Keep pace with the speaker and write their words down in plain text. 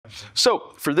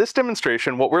so for this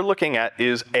demonstration, what we're looking at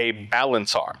is a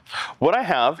balance arm. What I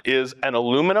have is an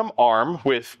aluminum arm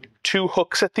with two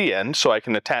hooks at the end so I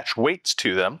can attach weights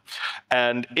to them,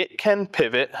 and it can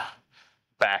pivot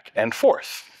back and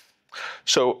forth.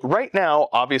 So right now,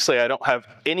 obviously I don't have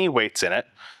any weights in it,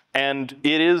 and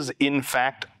it is in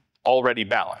fact already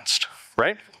balanced,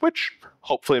 right? Which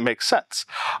hopefully makes sense.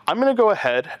 I'm going to go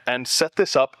ahead and set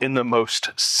this up in the most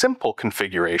simple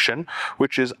configuration,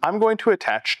 which is I'm going to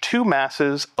attach two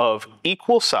masses of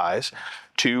equal size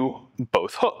to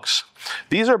both hooks.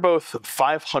 These are both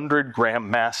 500-gram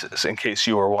masses, in case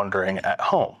you are wondering at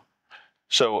home.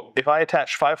 So if I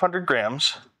attach 500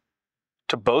 grams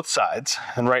to both sides,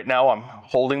 and right now I'm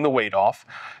holding the weight off,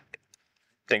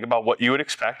 think about what you would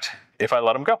expect if I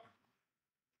let them go.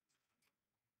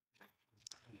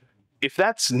 If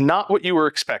that's not what you were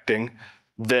expecting,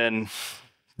 then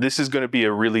this is going to be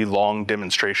a really long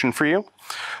demonstration for you.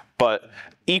 But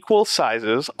equal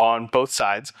sizes on both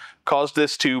sides caused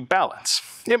this to balance.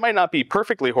 It might not be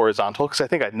perfectly horizontal because I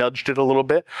think I nudged it a little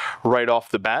bit right off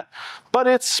the bat, but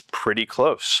it's pretty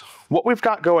close. What we've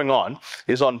got going on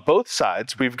is on both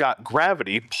sides, we've got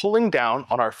gravity pulling down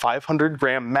on our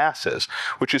 500-gram masses,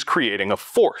 which is creating a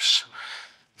force.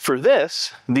 For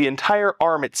this, the entire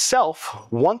arm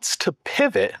itself wants to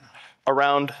pivot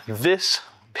around this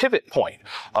pivot point,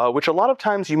 which a lot of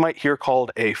times you might hear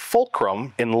called a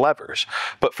fulcrum in levers.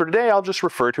 But for today, I'll just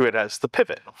refer to it as the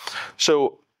pivot.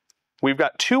 So we've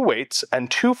got two weights and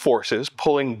two forces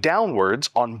pulling downwards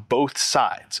on both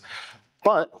sides.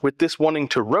 But with this wanting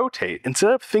to rotate,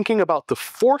 instead of thinking about the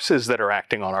forces that are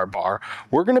acting on our bar,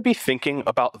 we're going to be thinking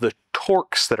about the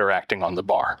torques that are acting on the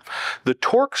bar. The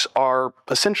torques are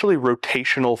essentially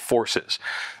rotational forces.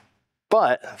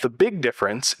 But the big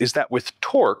difference is that with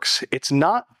torques, it's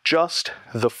not just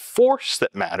the force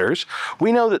that matters.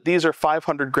 We know that these are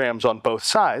 500 grams on both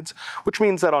sides, which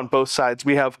means that on both sides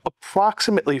we have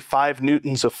approximately 5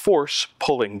 newtons of force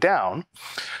pulling down.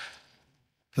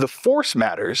 The force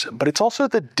matters, but it's also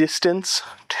the distance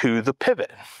to the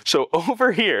pivot. So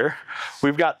over here,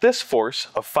 we've got this force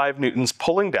of 5 newtons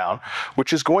pulling down,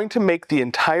 which is going to make the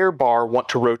entire bar want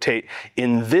to rotate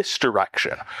in this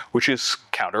direction, which is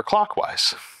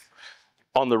counterclockwise.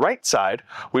 On the right side,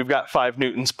 we've got 5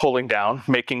 newtons pulling down,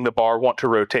 making the bar want to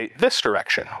rotate this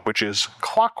direction, which is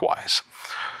clockwise.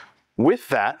 With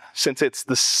that, since it's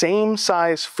the same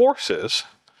size forces,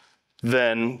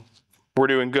 then we're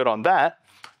doing good on that.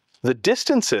 The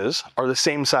distances are the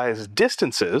same size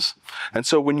distances, and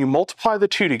so when you multiply the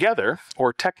two together,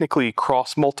 or technically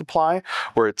cross-multiply,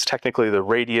 where it's technically the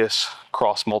radius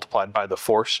cross-multiplied by the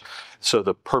force, so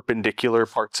the perpendicular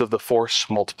parts of the force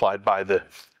multiplied by the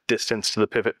distance to the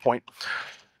pivot point.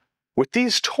 With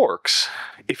these torques,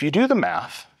 if you do the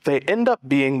math, they end up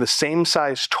being the same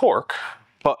size torque,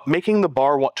 but making the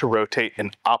bar want to rotate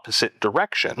in opposite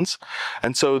directions.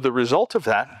 And so the result of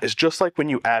that is just like when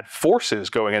you add forces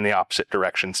going in the opposite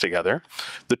directions together,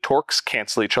 the torques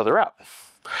cancel each other out.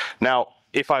 Now,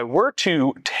 if I were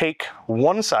to take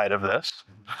one side of this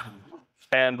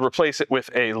and replace it with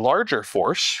a larger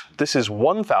force, this is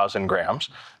 1,000 grams,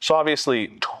 so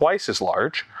obviously twice as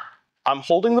large. I'm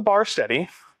holding the bar steady.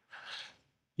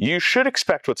 You should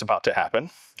expect what's about to happen.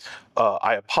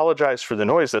 I apologize for the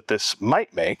noise that this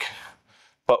might make,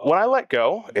 but when I let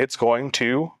go, it's going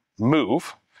to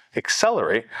move,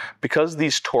 accelerate, because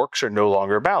these torques are no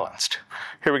longer balanced.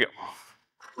 Here we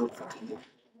go.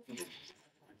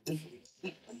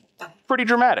 Pretty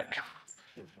dramatic.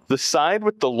 The side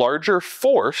with the larger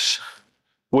force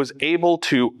was able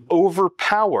to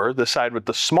overpower the side with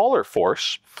the smaller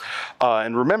force.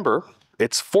 And remember,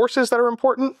 it's forces that are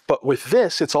important, but with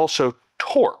this, it's also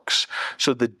torques.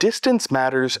 So the distance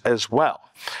matters as well.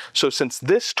 So since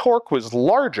this torque was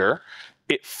larger,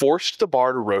 it forced the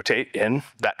bar to rotate in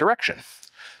that direction.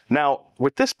 Now,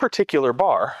 with this particular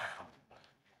bar,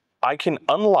 I can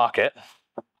unlock it,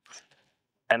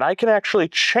 and I can actually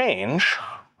change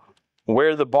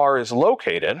where the bar is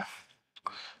located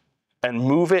and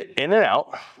move it in and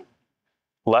out,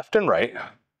 left and right,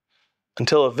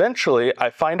 until eventually I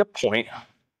find a point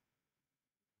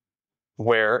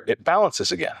where it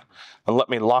balances again. And let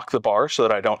me lock the bar so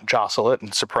that I don't jostle it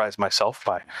and surprise myself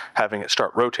by having it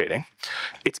start rotating.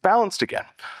 It's balanced again.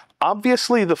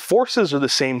 Obviously, the forces are the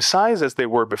same size as they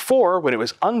were before when it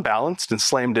was unbalanced and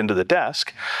slammed into the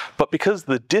desk, but because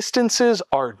the distances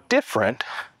are different,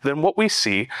 then what we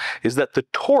see is that the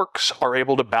torques are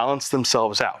able to balance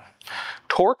themselves out.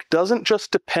 Torque doesn't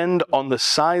just depend on the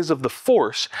size of the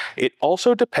force, it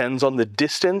also depends on the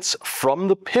distance from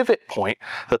the pivot point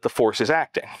that the force is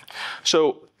acting.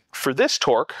 So For this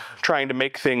torque, trying to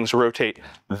make things rotate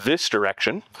this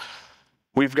direction,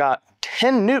 we've got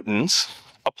 10 newtons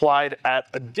applied at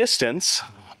a distance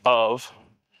of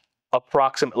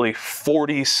approximately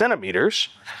 40 centimeters.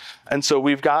 And so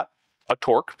we've got a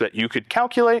torque that you could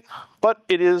calculate, but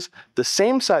it is the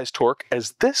same size torque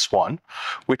as this one,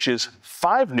 which is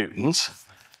 5 newtons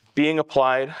being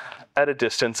applied at a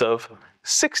distance of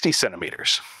 60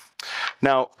 centimeters.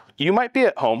 Now, you might be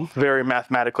at home very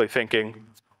mathematically thinking,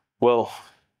 well,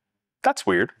 that's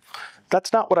weird.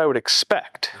 That's not what I would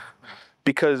expect.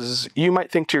 Because you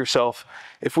might think to yourself,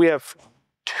 if we have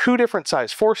 2 different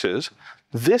size forces,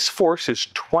 this force is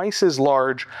twice as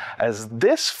large as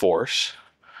this force.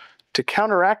 To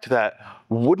counteract that,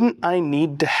 wouldn't I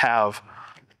need to have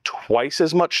twice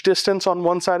as much distance on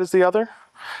one side as the other?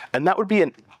 And that would be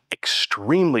an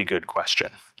extremely good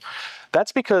question.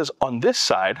 That's because on this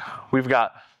side, we've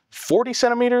got 40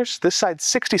 centimeters, this side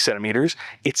 60 centimeters.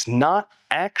 It's not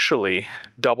actually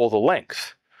double the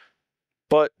length,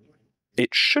 but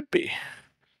it should be,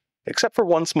 except for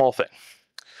one small thing.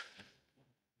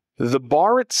 The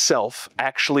bar itself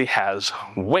actually has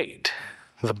weight.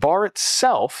 The bar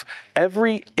itself,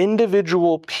 every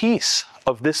individual piece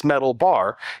of this metal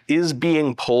bar is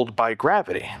being pulled by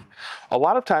gravity. A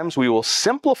lot of times we will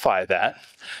simplify that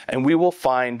and we will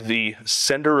find the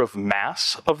center of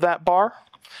mass of that bar.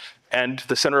 And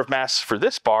the center of mass for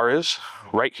this bar is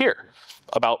right here,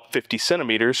 about 50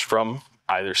 centimeters from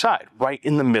either side, right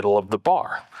in the middle of the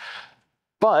bar.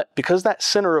 But because that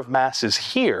center of mass is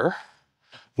here,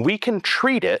 we can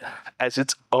treat it as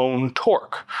its own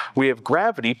torque. We have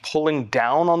gravity pulling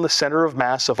down on the center of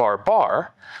mass of our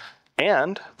bar,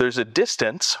 and there's a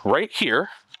distance right here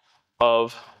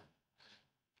of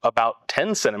about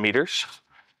 10 centimeters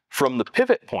from the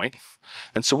pivot point.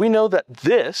 And so we know that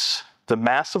this, the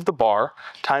mass of the bar,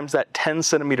 times that 10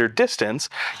 centimeter distance,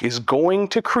 is going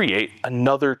to create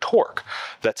another torque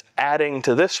that's adding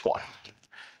to this one.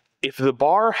 If the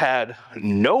bar had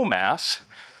no mass,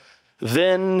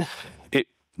 then it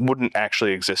wouldn't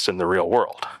actually exist in the real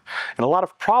world. In a lot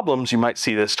of problems, you might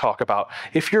see this talk about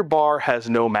if your bar has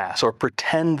no mass, or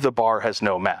pretend the bar has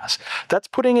no mass. That's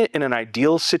putting it in an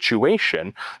ideal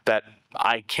situation that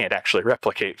I can't actually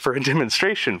replicate for a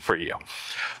demonstration for you.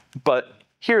 But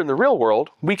here in the real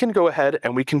world, we can go ahead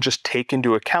and we can just take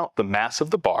into account the mass of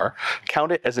the bar,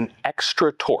 count it as an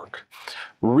extra torque.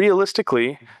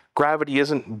 Realistically, gravity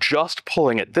isn't just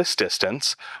pulling at this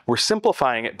distance. We're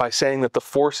simplifying it by saying that the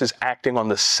force is acting on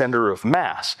the center of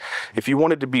mass. If you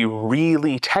wanted to be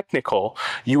really technical,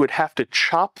 you would have to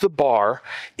chop the bar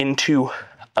into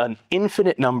an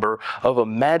infinite number of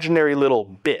imaginary little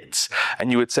bits.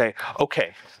 And you would say,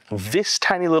 okay, this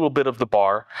tiny little bit of the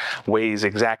bar weighs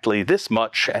exactly this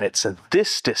much and it's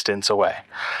this distance away.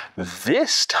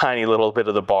 This tiny little bit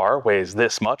of the bar weighs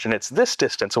this much and it's this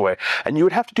distance away. And you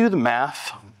would have to do the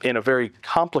math in a very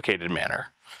complicated manner.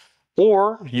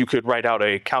 Or you could write out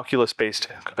a calculus-based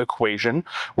equation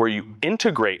where you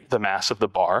integrate the mass of the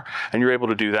bar, and you're able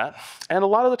to do that. And a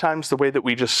lot of the times, the way that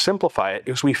we just simplify it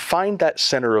is we find that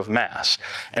center of mass,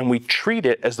 and we treat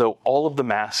it as though all of the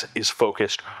mass is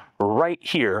focused right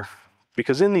here,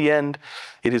 because in the end,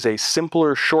 it is a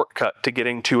simpler shortcut to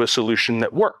getting to a solution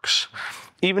that works.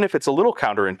 Even if it's a little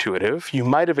counterintuitive, you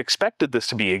might have expected this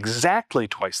to be exactly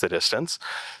twice the distance,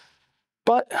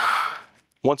 but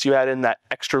once you add in that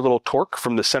extra little torque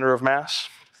from the center of mass,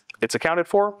 it's accounted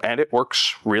for and it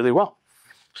works really well.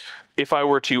 If I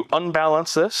were to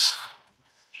unbalance this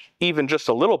even just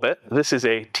a little bit, this is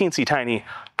a teensy tiny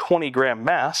 20-gram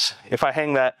mass. If I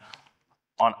hang that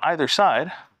on either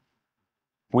side,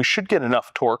 we should get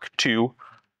enough torque to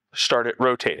start it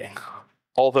rotating,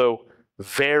 although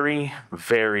very,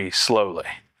 very slowly.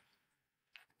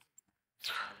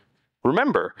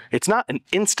 Remember, it's not an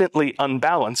instantly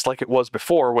unbalanced like it was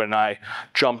before when I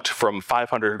jumped from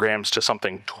 500 grams to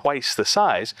something twice the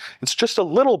size. It's just a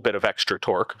little bit of extra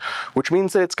torque, which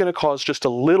means that it's going to cause just a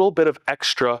little bit of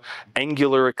extra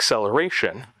angular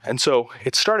acceleration. And so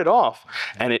it started off,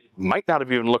 and it might not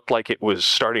have even looked like it was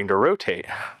starting to rotate,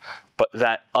 but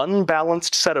that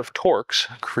unbalanced set of torques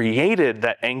created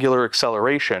that angular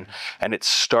acceleration, and it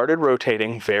started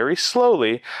rotating very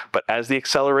slowly, but as the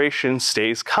acceleration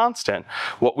stays constant,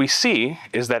 what we see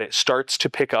is that it starts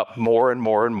to pick up more and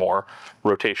more and more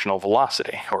rotational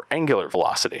velocity, or angular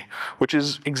velocity, which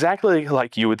is exactly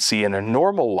like you would see in a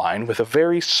normal line with a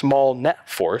very small net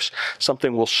force.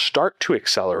 Something will start to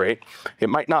accelerate. It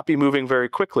might not be moving very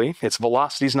quickly. Its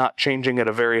velocity is not changing at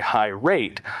a very high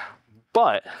rate,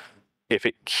 but If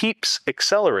it keeps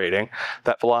accelerating,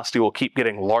 that velocity will keep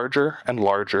getting larger and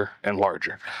larger and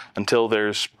larger until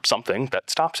there's something that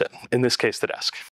stops it, in this case, the desk.